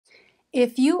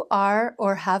If you are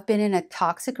or have been in a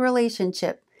toxic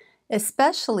relationship,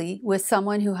 especially with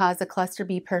someone who has a cluster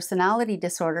B personality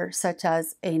disorder, such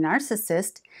as a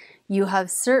narcissist, you have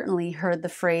certainly heard the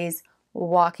phrase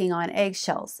walking on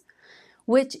eggshells,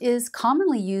 which is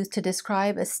commonly used to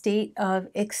describe a state of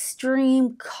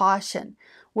extreme caution,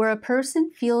 where a person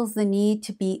feels the need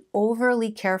to be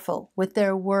overly careful with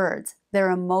their words, their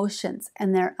emotions,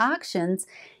 and their actions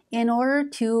in order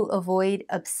to avoid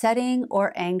upsetting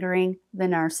or angering the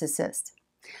narcissist.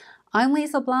 I'm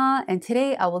Lise Leblanc, and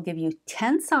today I will give you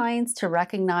 10 signs to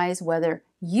recognize whether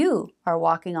you are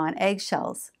walking on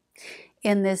eggshells.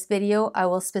 In this video, I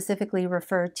will specifically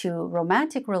refer to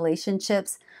romantic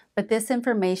relationships, but this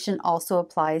information also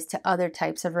applies to other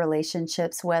types of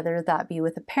relationships, whether that be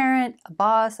with a parent, a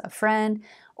boss, a friend,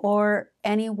 or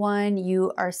anyone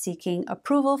you are seeking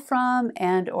approval from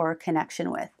and or connection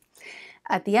with.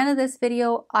 At the end of this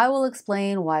video, I will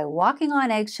explain why walking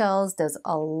on eggshells does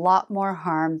a lot more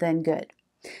harm than good.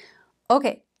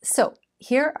 Okay, so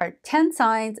here are 10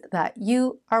 signs that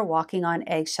you are walking on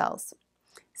eggshells.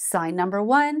 Sign number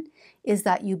 1 is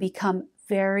that you become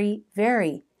very,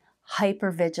 very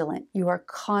hypervigilant. You are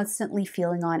constantly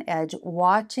feeling on edge,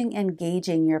 watching and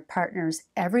gauging your partner's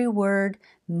every word,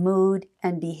 mood,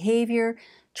 and behavior,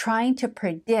 trying to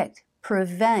predict,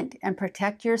 prevent, and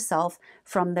protect yourself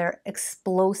from their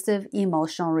explosive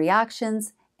emotional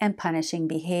reactions and punishing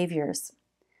behaviors.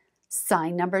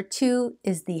 Sign number 2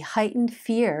 is the heightened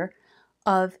fear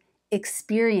of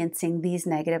experiencing these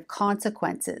negative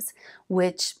consequences,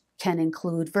 which can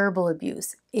include verbal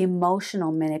abuse,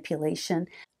 emotional manipulation,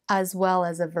 as well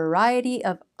as a variety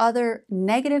of other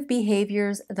negative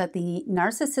behaviors that the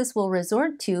narcissist will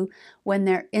resort to when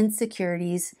their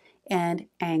insecurities and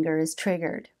anger is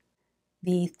triggered.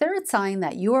 The third sign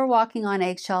that you are walking on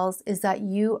eggshells is that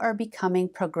you are becoming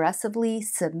progressively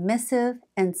submissive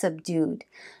and subdued,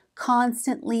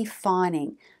 constantly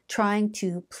fawning, trying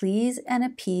to please and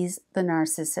appease the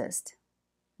narcissist.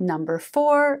 Number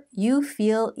 4, you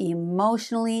feel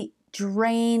emotionally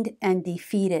drained and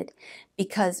defeated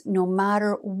because no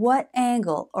matter what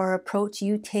angle or approach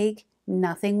you take,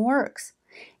 nothing works.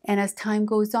 And as time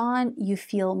goes on, you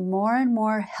feel more and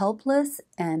more helpless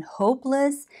and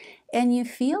hopeless, and you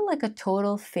feel like a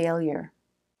total failure.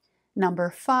 Number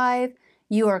 5,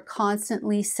 you are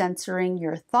constantly censoring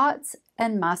your thoughts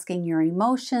and masking your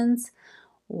emotions,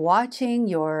 watching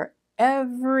your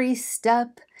every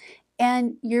step,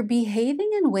 and you're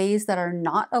behaving in ways that are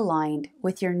not aligned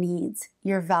with your needs,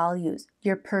 your values,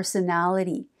 your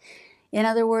personality. In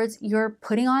other words, you're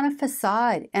putting on a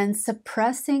facade and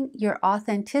suppressing your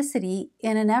authenticity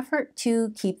in an effort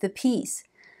to keep the peace.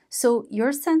 So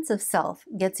your sense of self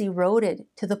gets eroded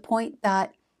to the point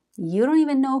that you don't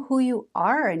even know who you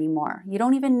are anymore. You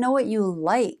don't even know what you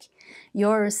like.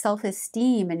 Your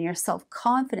self-esteem and your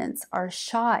self-confidence are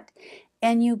shot,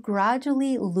 and you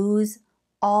gradually lose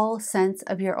all sense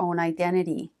of your own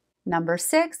identity. Number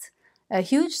 6, a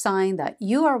huge sign that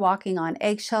you are walking on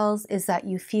eggshells is that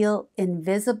you feel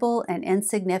invisible and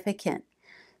insignificant,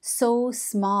 so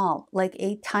small, like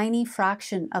a tiny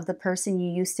fraction of the person you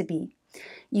used to be.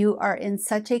 You are in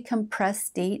such a compressed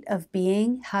state of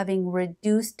being, having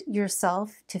reduced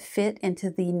yourself to fit into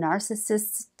the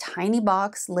narcissist's tiny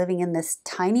box, living in this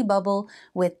tiny bubble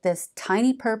with this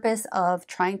tiny purpose of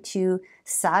trying to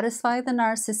satisfy the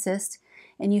narcissist.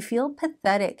 And you feel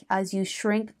pathetic as you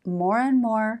shrink more and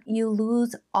more. You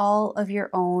lose all of your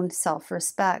own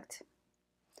self-respect.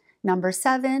 Number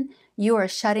 7, you are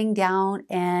shutting down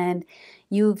and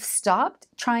you've stopped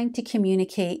trying to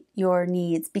communicate your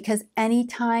needs, because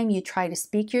anytime you try to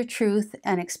speak your truth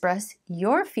and express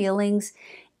your feelings,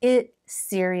 it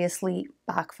seriously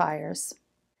backfires.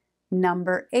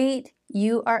 Number 8,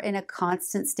 you are in a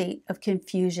constant state of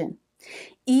confusion.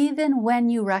 Even when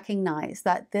you recognize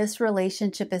that this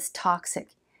relationship is toxic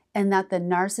and that the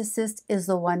narcissist is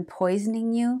the one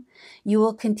poisoning you, you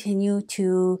will continue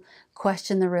to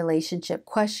question the relationship,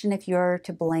 question if you're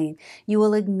to blame. You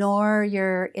will ignore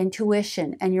your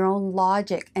intuition and your own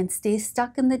logic and stay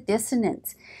stuck in the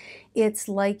dissonance. It's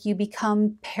like you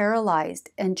become paralyzed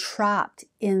and trapped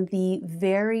in the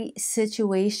very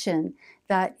situation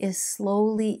that is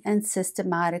slowly and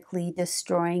systematically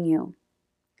destroying you.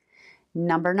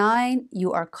 Number 9,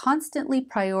 you are constantly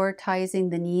prioritizing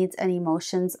the needs and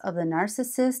emotions of the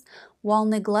narcissist while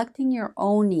neglecting your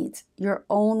own needs, your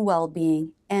own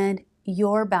well-being, and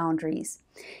your boundaries.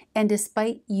 And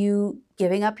despite you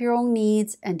giving up your own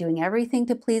needs and doing everything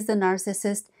to please the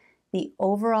narcissist, the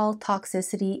overall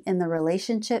toxicity in the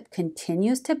relationship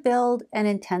continues to build and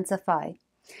intensify.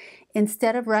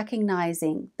 Instead of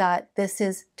recognizing that this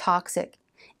is toxic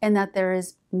and that there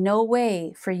is no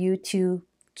way for you to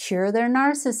cure their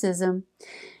narcissism,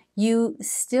 you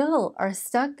still are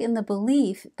stuck in the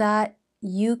belief that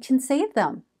you can save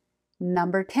them.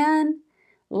 Number 10,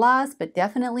 last but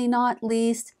definitely not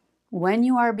least, when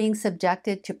you are being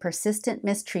subjected to persistent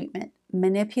mistreatment,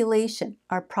 manipulation,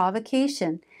 or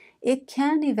provocation, it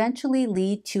can eventually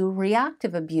lead to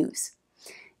reactive abuse.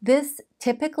 This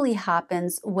typically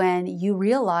happens when you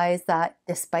realize that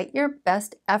despite your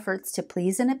best efforts to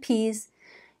please and appease,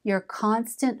 your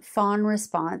constant fawn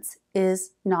response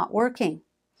is not working.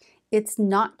 It's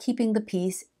not keeping the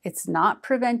peace, it's not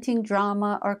preventing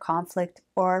drama or conflict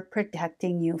or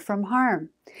protecting you from harm.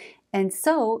 And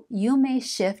so you may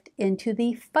shift into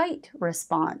the fight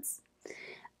response.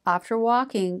 After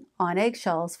walking on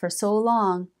eggshells for so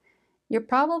long, you're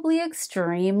probably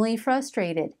extremely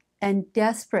frustrated and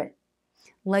desperate.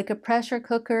 Like a pressure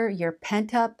cooker, your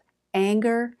pent-up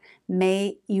anger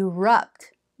may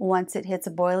erupt once it hits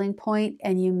a boiling point,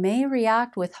 and you may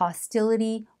react with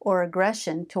hostility or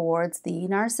aggression towards the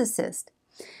narcissist.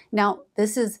 Now,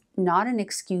 this is not an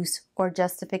excuse or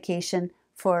justification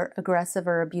for aggressive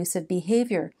or abusive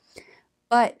behavior,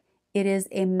 but it is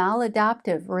a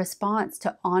maladaptive response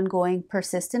to ongoing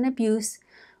persistent abuse,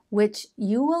 which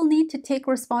you will need to take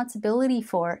responsibility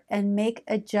for and make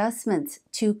adjustments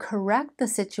to correct the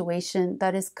situation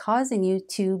that is causing you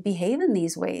to behave in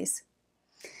these ways.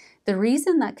 The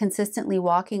reason that consistently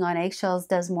walking on eggshells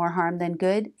does more harm than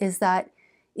good is that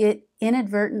it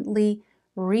inadvertently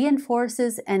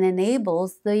reinforces and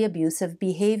enables the abusive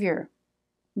behavior.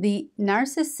 The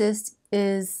narcissist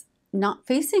is not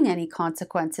facing any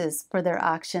consequences for their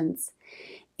actions,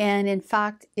 and in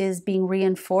fact is being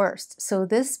reinforced. So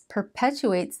this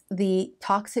perpetuates the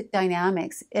toxic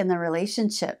dynamics in the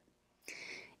relationship.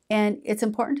 And it's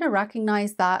important to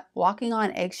recognize that walking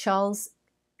on eggshells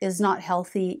is not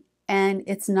healthy and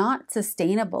it's not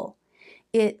sustainable.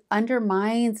 It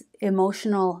undermines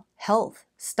emotional health,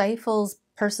 stifles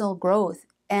personal growth,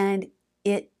 and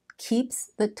it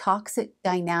keeps the toxic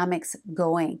dynamics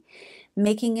going,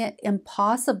 making it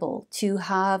impossible to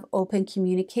have open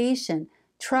communication,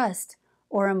 trust,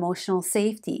 or emotional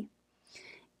safety.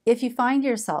 If you find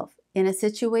yourself in a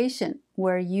situation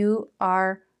where you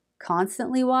are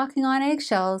constantly walking on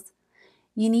eggshells,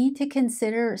 you need to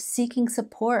consider seeking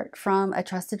support from a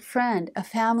trusted friend, a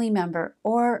family member,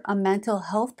 or a mental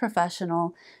health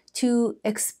professional to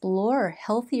explore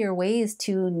healthier ways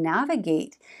to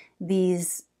navigate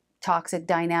these toxic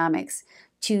dynamics,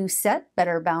 to set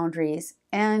better boundaries,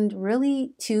 and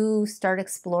really to start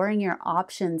exploring your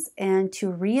options and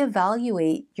to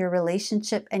reevaluate your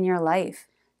relationship and your life.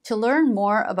 To learn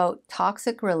more about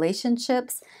toxic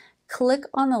relationships, click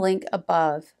on the link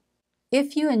above.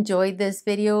 If you enjoyed this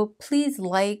video, please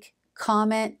like,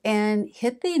 comment, and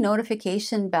hit the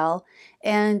notification bell,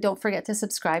 and don't forget to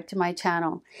subscribe to my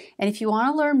channel. And if you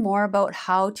want to learn more about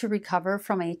how to recover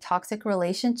from a toxic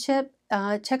relationship,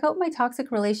 check out my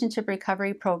toxic relationship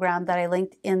recovery program that I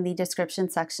linked in the description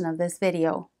section of this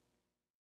video.